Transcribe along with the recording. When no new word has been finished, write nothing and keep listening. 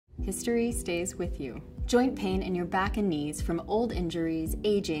history stays with you. Joint pain in your back and knees from old injuries,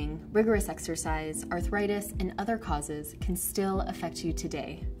 aging, rigorous exercise, arthritis, and other causes can still affect you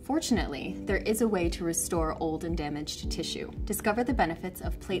today. Fortunately, there is a way to restore old and damaged tissue. Discover the benefits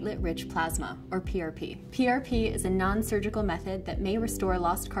of platelet-rich plasma, or PRP. PRP is a non-surgical method that may restore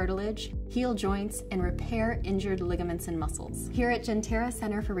lost cartilage, heal joints, and repair injured ligaments and muscles. Here at Gentera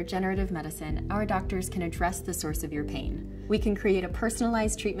Center for Regenerative Medicine, our doctors can address the source of your pain. We can create a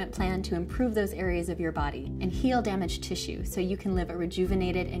personalized treatment plan to improve those areas of your body and heal damaged tissue so you can live a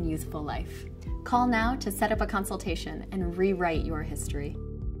rejuvenated and youthful life. Call now to set up a consultation and rewrite your history.